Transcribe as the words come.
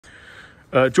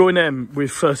Join them with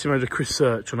first team manager Chris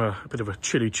Search on a bit of a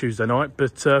chilly Tuesday night,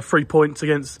 but 3 points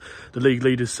against the league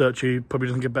leaders. Search, you probably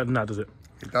doesn't get better than that, does it?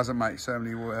 It doesn't, mate.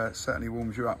 Certainly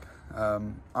warms you up.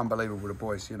 Unbelievable, the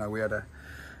boys. You know, we had a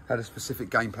specific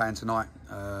game plan tonight.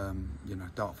 You know,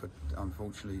 Dartford,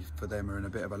 unfortunately for them, are in a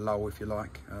bit of a lull, if you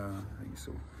like. I think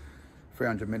sort of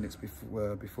 300 minutes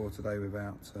before today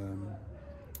without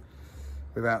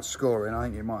scoring. I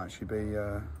think it might actually be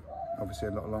obviously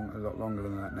a lot longer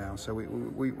than that now. So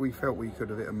we felt we could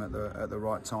have hit them at the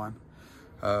right time.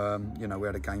 You know, we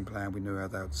had a game plan. We knew how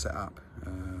they would set up,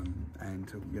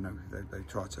 and you know they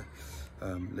tried to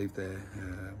leave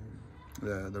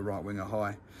the right winger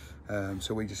high.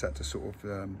 So we just had to sort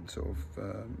of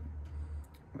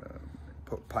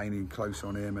put Payne in close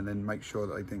on him, and then make sure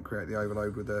that they didn't create the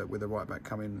overload with the right back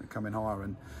coming higher,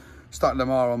 and start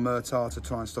Lamar on Murtagh to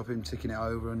try and stop him ticking it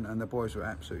over. And the boys were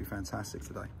absolutely fantastic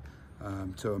today.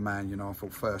 To a man, you know, I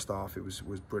thought first half it was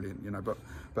brilliant, you know, but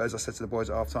as I said to the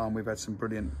boys at half time, we've had some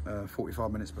brilliant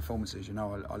 45 minutes performances. You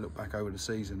know, I look back over the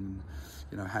season,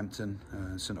 you know, Hampton,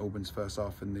 St Albans first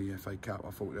half in the FA Cup,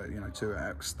 I thought that, you know, 2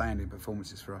 outstanding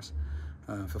performances for us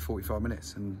for 45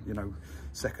 minutes, and you know,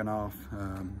 second half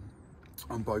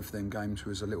on both of them games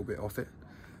was a little bit off it.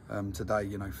 Today,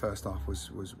 you know, first half was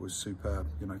superb,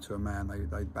 you know, to a man.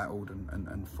 They battled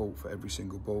and fought for every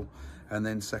single ball, and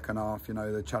then second half, you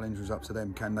know, the challenge was up to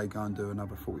them. Can they go and do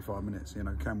another 45 minutes? You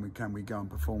know, can we go and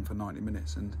perform for 90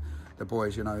 minutes? And the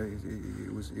boys, you know,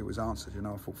 it was answered. You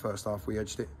know, I thought first half we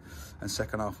edged it, and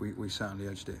second half we certainly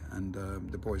edged it, and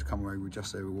the boys come away with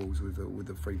just their rewards with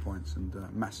the 3 points, and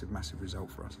massive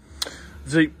result for us.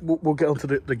 Zeke, we'll get onto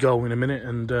the goal in a minute,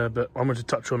 and but I want to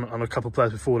touch on a couple of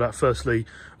players before that. Firstly,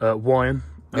 Wyan.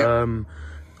 Yep.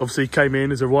 Obviously, he came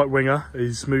in as a right winger.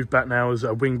 He's moved back now as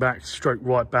a wing back, stroke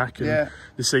right back. And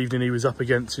this evening he was up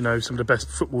against, you know, some of the best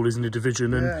footballers in the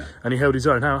division, and he held his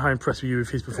own. How impressed were you with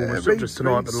his performance, not just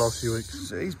tonight, but the last few weeks?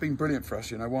 He's been brilliant for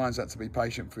us. You know, Wyan's had to be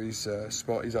patient for his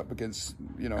spot. He's up against,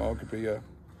 you know, arguably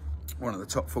one of the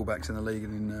top fullbacks in the league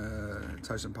in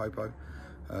Tosin Popo.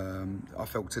 I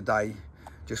felt today,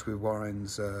 just with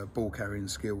Warren's ball carrying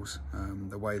skills,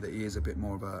 the way that he is a bit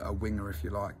more of a winger, if you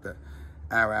like, that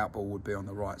our outball would be on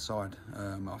the right side.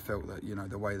 I felt that, you know,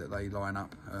 the way that they line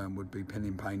up would be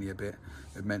pinning Paney a bit.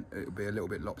 It meant it would be a little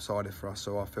bit lopsided for us.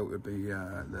 So I felt it would be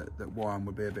that Warren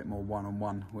would be a bit more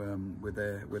one-on-one with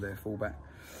their fullback.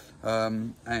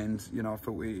 And you know, I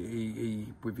thought he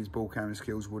with his ball carrying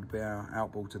skills would be our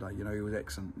outball today. You know, he was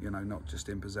excellent. You know, not just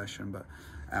in possession, but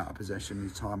out of possession,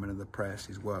 his timing of the press,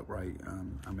 his work rate.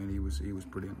 I mean, he was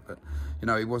brilliant. But you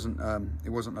know, he wasn't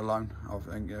alone. I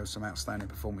think, you know, some outstanding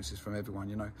performances from everyone.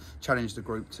 You know, challenged the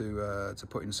group to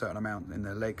put in a certain amount in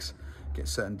their legs, get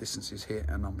certain distances hit,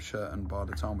 and I'm certain by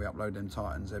the time we upload them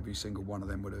Titans, every single one of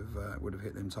them would have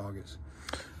hit them targets.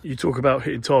 You talk about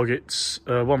hitting targets.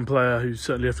 One player who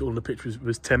certainly left it on the pitch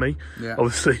was Temi. Yeah.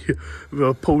 Obviously,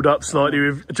 pulled up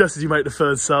slightly. Just as you make the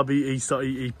third sub,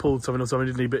 he pulled something or something,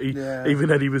 didn't he? But even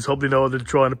then, he was hobbling on and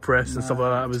trying to press and stuff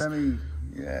like that.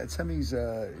 Temi's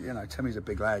you know, Temi's a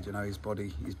big lad. You know, his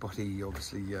body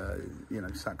obviously you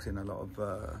know, sucks in a lot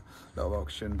of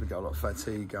oxygen. We got a lot of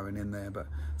fatigue going in there. But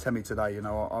Temi today, you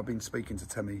know, I've been speaking to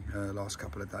Temi last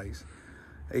couple of days.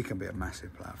 He can be a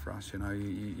massive player for us. You know,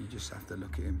 you just have to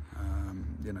look at him.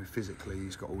 You know, physically,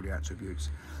 he's got all the attributes.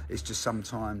 It's just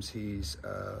sometimes his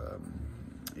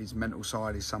mental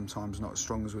side is sometimes not as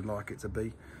strong as we'd like it to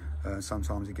be.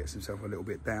 Sometimes he gets himself a little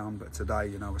bit down. But today,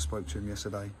 you know, I spoke to him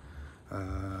yesterday.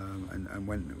 And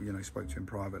went, you know, spoke to him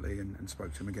privately and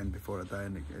spoke to him again before the day,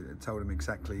 and told him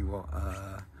exactly what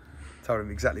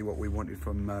we wanted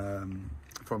from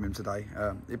him today.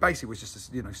 It basically was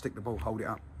just to, you know, stick the ball, hold it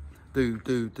up, do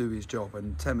his job.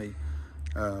 And Temi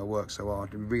worked so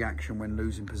hard. The reaction when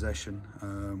losing possession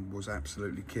was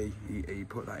absolutely key. He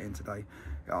put that in today.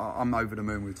 I'm over the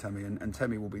moon with Temi, and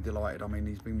Temi will be delighted. I mean,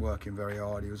 he's been working very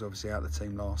hard. He was obviously out of the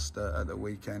team last at the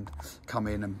weekend, come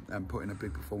in and put in a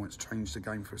big performance, changed the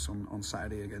game for us on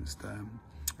Saturday against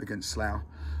Slough,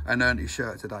 and earned his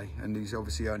shirt today. And he's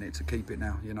obviously earned it to keep it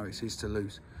now. You know, it's his to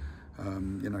lose.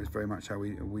 You know, it's very much how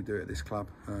we do it at this club.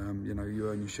 You know, you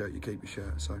earn your shirt, you keep your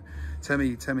shirt. So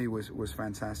Temi was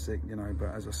fantastic. You know,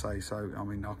 but as I say, so I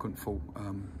mean, I couldn't fault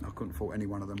any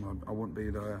one of them. I wouldn't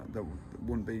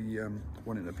be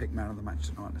wanting to pick man of the match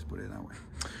tonight. Let's put it that way.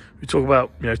 We talk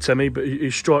about, you know, Temi, but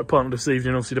his strike partner this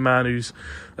evening, obviously the man whose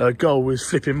goal was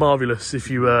flipping marvellous, if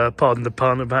you pardon the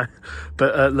pun.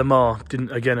 But Lamar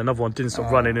didn't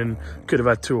stop running, and could have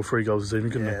had 2 or 3 goals this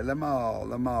evening, couldn't he? Yeah,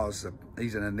 Lamar's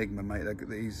he's an enigma, mate.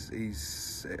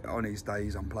 He's on his day,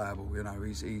 he's unplayable. You know,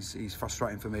 he's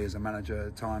frustrating for me as a manager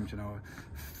at times. You know,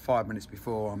 5 minutes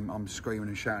before, I'm screaming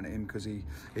and shouting at him because he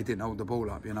didn't hold the ball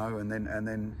up, you know, and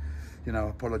then you know,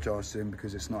 apologise to him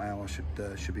because it's not how I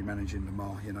should be managing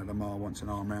Lamar. You know, Lamar wants an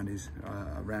arm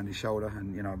around his shoulder,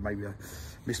 and you know, maybe I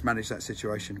mismanaged that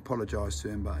situation. Apologised to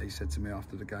him, but he said to me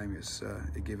after the game,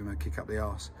 it gave him a kick up the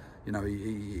arse. You know,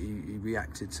 he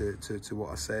reacted to what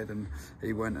I said, and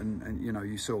he went and you know,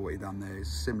 you saw what he done there.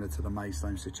 It's similar to the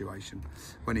Maidstone situation.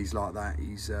 When he's like that,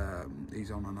 he's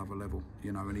on another level.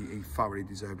 You know, and he thoroughly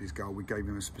deserved his goal. We gave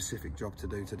him a specific job to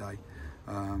do today.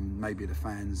 Maybe the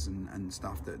fans and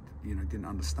stuff that, you know, didn't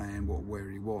understand where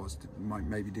he was,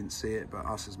 maybe didn't see it, but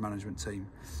us as management team,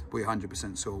 we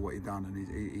 100% saw what he'd done,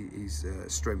 and his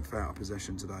strength out of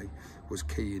possession today was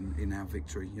key in our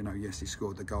victory. You know, yes, he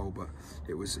scored the goal, but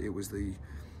it was the,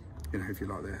 you know, if you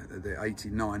like, the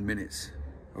 89 minutes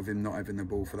of him not having the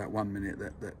ball for that 1 minute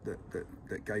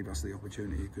that gave us the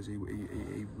opportunity, because he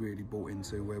really bought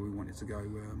into where we wanted to go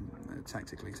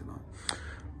tactically tonight.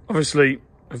 Obviously,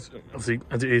 as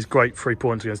it is great 3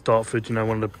 points against Dartford, you know,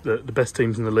 one of the best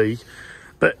teams in the league.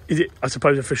 But is it, I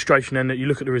suppose, a frustration then that you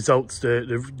look at the results,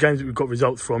 the games that we've got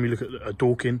results from, you look at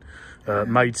Dorking,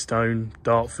 Maidstone,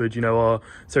 Dartford, you know, are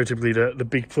stereotypically the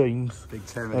big teams. Big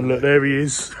Terry. And look, there he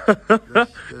is.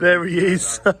 There he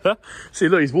is. See,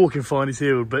 look, he's walking fine, he's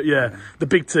healed. But yeah, the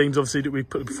big teams, obviously, that we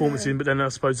put the performance in, but then I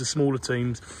suppose the smaller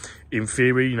teams, in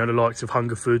theory, you know, the likes of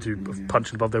Hungerford, who are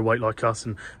punching above their weight like us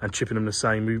and chipping them the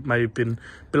same, we may have been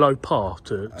below par,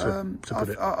 to put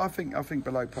it. I think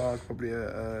below par is probably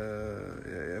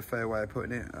a fair way of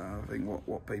putting it. I think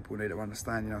what people need to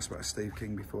understand, you know, I spoke to Steve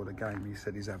King before the game. He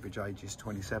said his average age is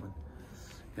 27.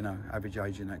 You know, average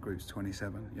age in that group is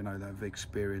 27. You know, they're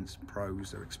experienced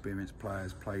pros, they're experienced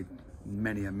players, played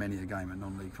many a game of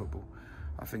non-league football.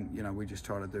 I think, you know, we just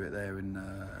try to do it there. And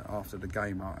after the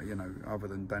game, you know, other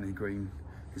than Danny Green,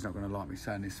 he's not going to like me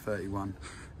saying this, 31.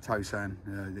 Tosan,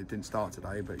 it didn't start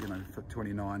today, but, you know,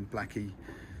 29. Blackie,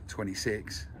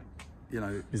 26. You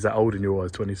know, is that old in your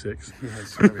eyes, 26? Yeah,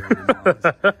 it's very old in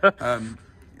my eyes.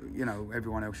 You know,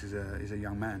 everyone else is a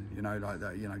young man. You know, like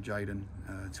that. You know, Jaden,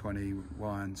 20.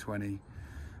 Ryan, 20.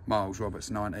 Miles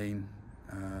Roberts, 19.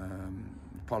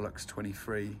 Pollock's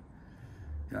 23.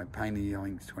 You know, Painey, I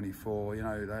think, is 24. You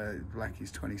know,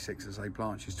 Blackie's 26. As I say,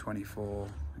 Blanche is 24.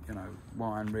 You know,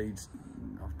 Ryan Reed's,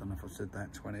 I don't know if I said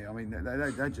that, 20. I mean,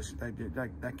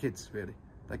 they're kids, really.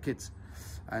 They're kids,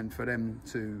 and for them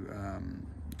to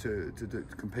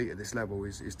compete at this level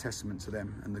is testament to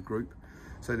them and the group.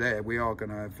 So there, we are going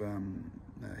to have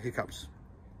hiccups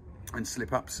and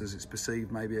slip-ups, as it's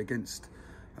perceived, maybe against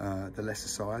the lesser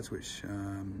sides, which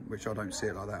I don't see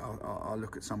it like that. I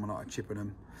look at someone like a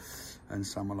Chippenham and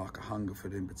someone like a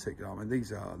Hungerford in particular. I mean,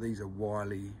 these are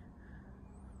wily,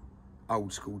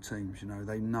 old school teams. You know,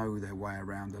 they know their way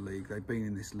around the league. They've been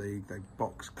in this league. They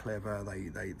box clever.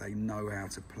 They know how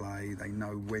to play. They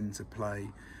know when to play.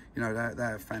 You know,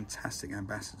 they're fantastic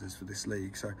ambassadors for this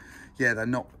league. So, yeah,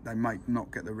 they might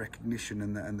not get the recognition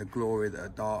and the glory that a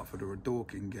Dartford or a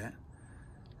Dorking get.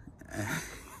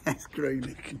 That's great.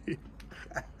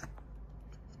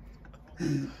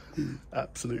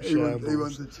 Absolute shambles. He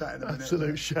wants to chat in a minute.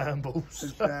 Absolute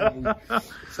shambles.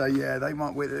 So yeah, they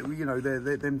might, you know,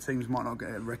 them teams might not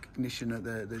get recognition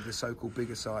that the so-called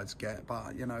bigger sides get,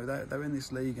 but you know, they're in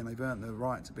this league and they've earned the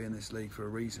right to be in this league for a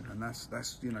reason, and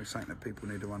that's you know, something that people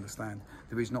need to understand.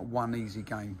 There is not one easy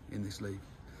game in this league.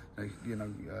 You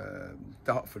know,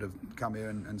 Dartford have come here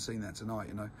and seen that tonight.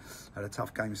 You know, had a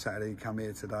tough game Saturday, come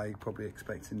here today, probably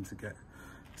expecting to get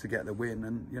the win,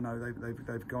 and you know,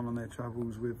 they've gone on their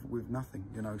travels with nothing.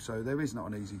 You know, so there is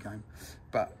not an easy game.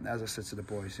 But as I said to the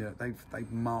boys, you know,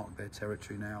 they've marked their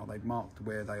territory now. They've marked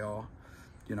where they are.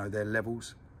 You know, their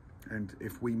levels. And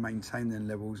if we maintain their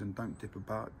levels and don't dip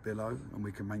about below, and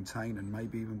we can maintain and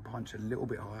maybe even punch a little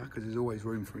bit higher, because there's always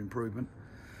room for improvement.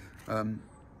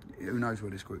 Who knows where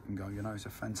this group can go? You know, it's a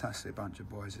fantastic bunch of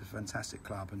boys. It's a fantastic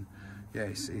club, and yeah,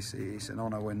 it's an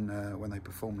honour when they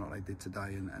perform like they did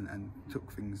today and took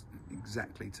things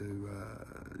exactly to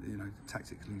you know,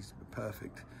 tactically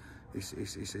perfect.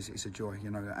 It's a joy.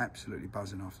 You know, absolutely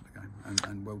buzzing after the game,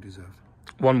 and well deserved.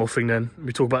 One more thing, then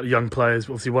we talk about the young players.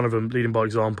 Obviously, one of them leading by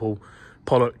example,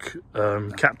 Pollock,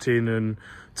 captain, and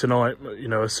tonight, you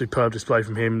know, a superb display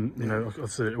from him. You know,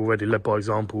 I've said it already, led by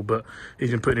example, but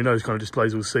he's been putting in those kind of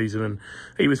displays all season, and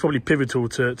he was probably pivotal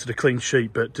to the clean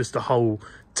sheet, but just the whole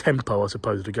tempo, I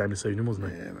suppose, of the game this evening,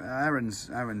 wasn't he? Yeah, Aaron's,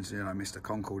 you know, Mr.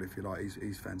 Concord, if you like.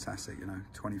 He's fantastic. You know,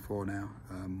 24 now.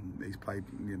 He's played,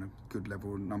 you know, good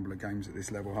level, a number of games at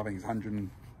this level. I think it's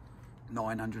 109,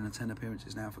 110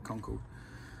 appearances now for Concord.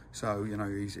 So, you know,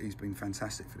 he's been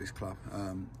fantastic for this club.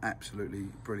 Absolutely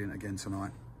brilliant again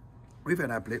tonight. we've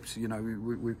had our blips, you know.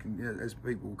 We can, you know, as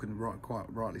people can quite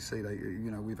rightly see, they,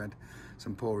 you know, we've had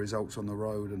some poor results on the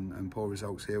road and poor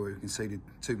results here where we've conceded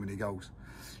too many goals,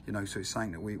 you know. So it's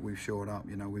saying that we've shored up,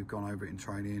 you know. We've gone over it in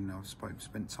training. I've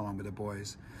spent time with the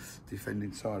boys,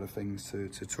 defending side of things to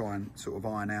try and sort of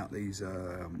iron out these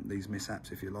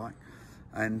mishaps, if you like.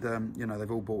 And you know, they've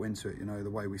all bought into it. You know, the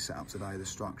way we set up today, the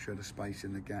structure, the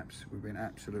spacing, the gaps, we've been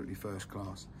absolutely first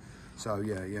class. So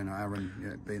yeah, you know, Aaron,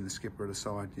 yeah, being the skipper of the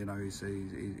side, you know, he's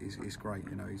great.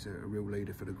 You know, he's a real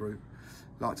leader for the group.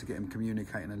 Like to get him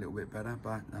communicating a little bit better,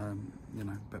 but you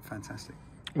know, but fantastic.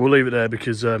 We'll leave it there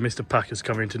because Mr. Packer's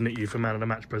coming to nick you for man of the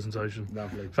match presentation.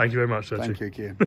 Lovely. Thank you very much, Sergio. Thank you, Kian.